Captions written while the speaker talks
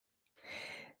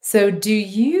So do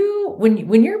you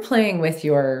when you're playing with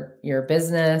your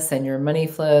business and your money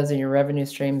flows and your revenue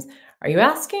streams, are you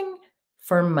asking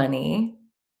for money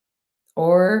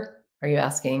or are you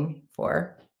asking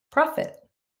for profit?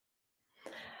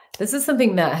 This is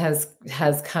something that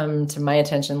has come to my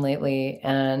attention lately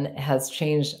and has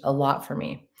changed a lot for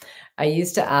me. I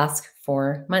used to ask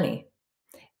for money.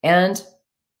 And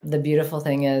the beautiful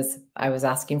thing is I was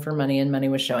asking for money and money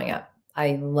was showing up.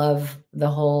 I love the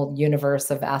whole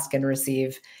universe of ask and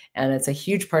receive, and it's a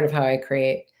huge part of how I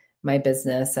create my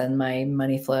business and my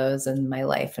money flows and my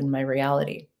life and my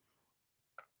reality.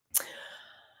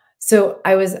 So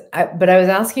but I was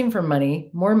asking for money,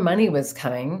 more money was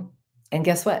coming, and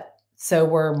guess what? So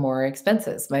were more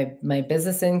expenses. My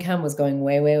business income was going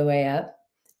way, way, way up,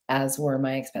 as were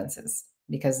my expenses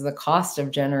because of the cost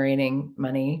of generating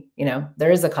money.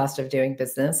 There is a cost of doing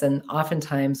business. And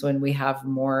oftentimes when we have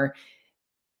more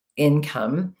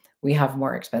income, we have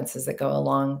more expenses that go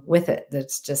along with it.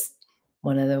 That's just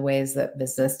one of the ways that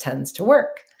business tends to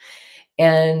work.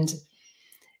 And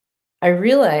I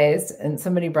realized, and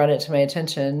somebody brought it to my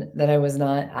attention, that I was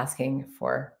not asking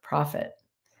for profit.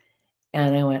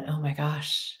 And I went, oh my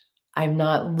gosh, I'm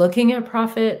not looking at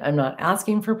profit. I'm not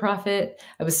asking for profit.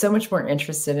 I was so much more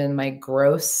interested in my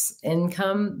gross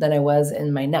income than I was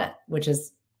in my net, which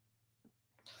is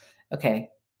okay.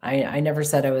 I never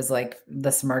said I was like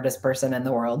the smartest person in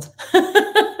the world.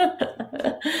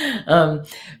 um,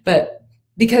 but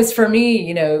because for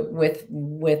me, with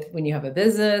when you have a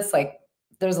business, like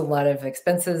there's a lot of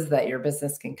expenses that your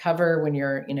business can cover when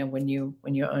when you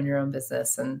own your own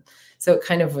business. And so it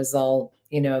kind of was all,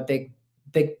 a big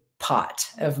pot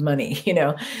of money.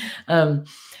 Um,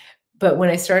 but when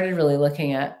I started really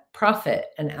looking at profit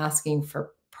and asking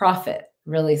for profit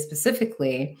really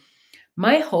specifically,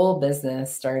 my whole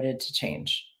business started to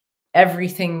change.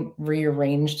 Everything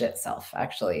rearranged itself,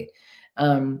 actually.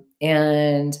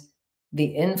 And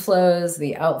the inflows,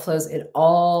 the outflows, it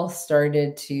all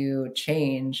started to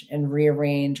change and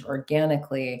rearrange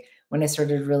organically when I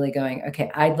started really going, okay,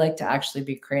 I'd like to actually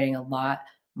be creating a lot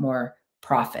more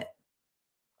profit.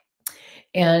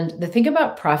 And the thing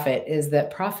about profit is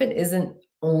that profit isn't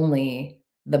only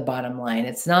the bottom line.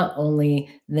 It's not only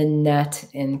the net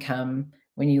income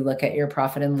when you look at your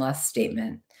profit and loss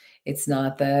statement. It's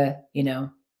not the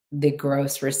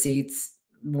gross receipts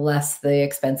less the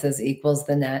expenses equals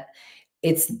the net.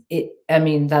 I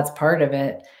mean, that's part of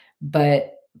it,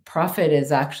 but profit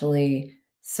is actually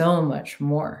so much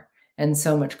more and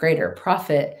so much greater.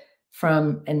 Profit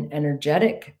from an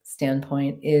energetic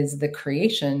standpoint is the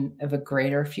creation of a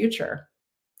greater future.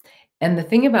 And the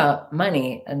thing about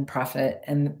money and profit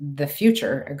and the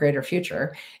future, a greater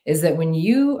future, is that when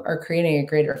you are creating a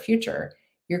greater future,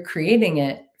 you're creating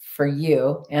it for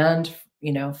you and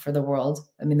for the world.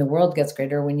 I mean, the world gets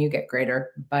greater when you get greater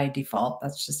by default.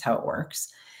 That's just how it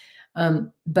works.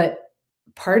 But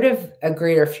part of a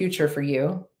greater future for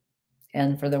you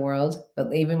and for the world,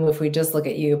 but even if we just look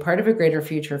at you, part of a greater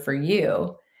future for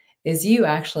you is you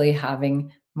actually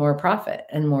having more profit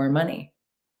and more money.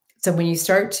 So when you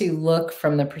start to look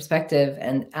from the perspective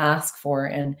and ask for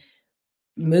and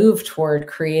move toward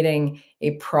creating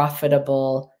a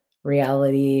profitable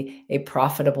reality, a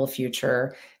profitable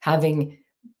future, creating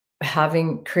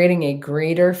a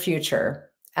greater future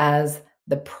as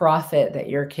the profit that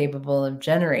you're capable of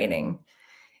generating,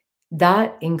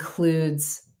 that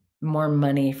includes more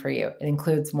money for you. It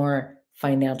includes more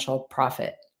financial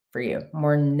profit for you,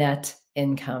 more net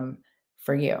income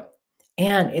for you.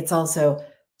 And it's also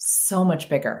so much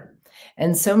bigger.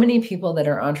 And so many people that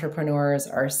are entrepreneurs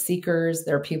are seekers.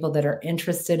 There are people that are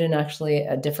interested in actually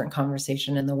a different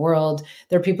conversation in the world.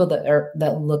 There are people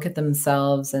that look at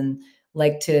themselves and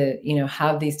like to,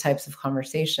 have these types of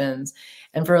conversations.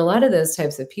 And for a lot of those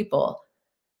types of people,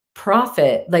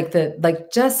 profit,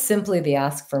 like just simply the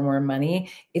ask for more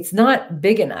money, it's not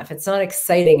big enough. It's not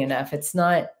exciting enough. It's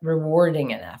not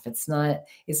rewarding enough. It's not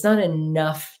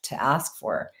enough to ask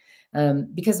for.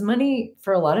 Because money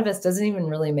for a lot of us doesn't even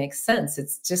really make sense.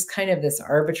 It's just kind of this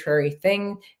arbitrary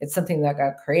thing. It's something that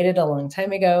got created a long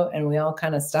time ago and we all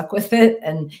kind of stuck with it.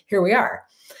 And here we are.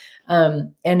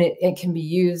 And it can be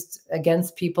used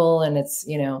against people. And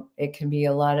it can be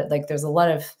there's a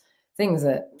lot of things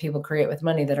that people create with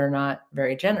money that are not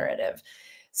very generative.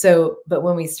 So, but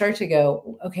when we start to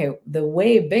go, okay, the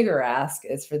way bigger ask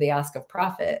is for the ask of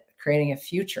profit, creating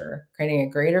a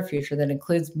greater future that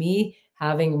includes me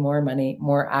having more money,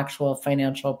 more actual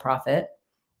financial profit,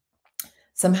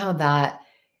 somehow that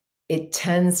it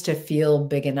tends to feel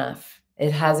big enough.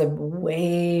 It has a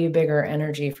way bigger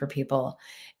energy for people.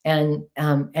 And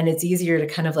it's easier to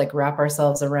kind of like wrap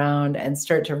ourselves around and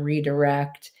start to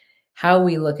redirect how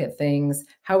we look at things,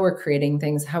 how we're creating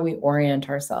things, how we orient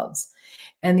ourselves.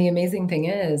 And the amazing thing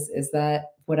is that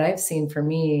what I've seen for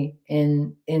me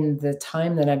in the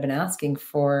time that I've been asking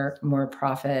for more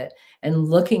profit and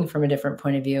looking from a different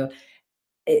point of view,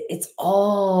 it's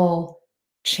all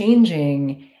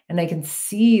changing, and I can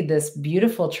see this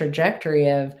beautiful trajectory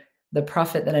of the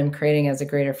profit that I'm creating as a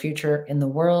greater future in the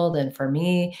world and for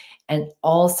me, and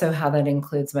also how that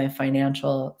includes my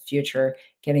financial future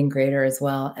getting greater as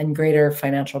well, and greater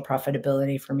financial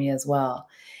profitability for me as well.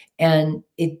 And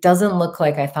it doesn't look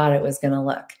like I thought it was gonna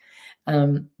look,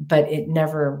 but it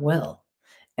never will.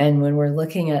 And when we're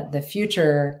looking at the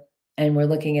future and we're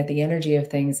looking at the energy of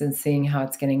things and seeing how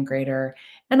it's getting greater,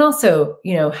 and also,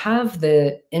 have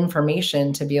the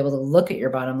information to be able to look at your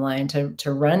bottom line,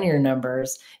 to run your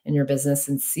numbers in your business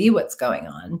and see what's going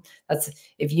on. That's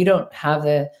if you don't have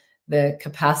the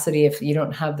capacity, if you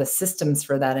don't have the systems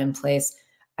for that in place,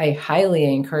 I highly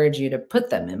encourage you to put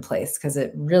them in place because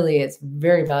it really is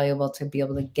very valuable to be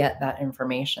able to get that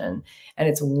information. And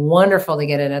it's wonderful to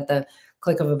get it at the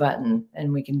click of a button.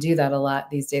 And we can do that a lot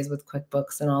these days with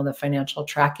QuickBooks and all the financial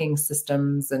tracking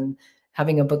systems and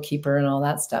having a bookkeeper and all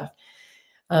that stuff.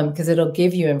 Because it'll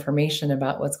give you information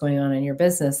about what's going on in your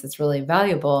business that's really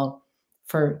valuable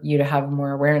for you to have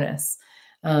more awareness.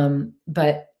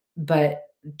 But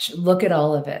look at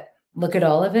all of it. Look at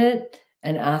all of it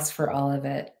and ask for all of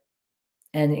it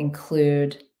and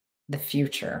include the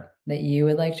future that you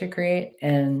would like to create,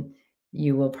 and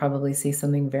you will probably see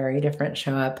something very different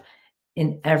show up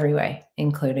in every way,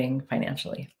 including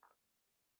financially.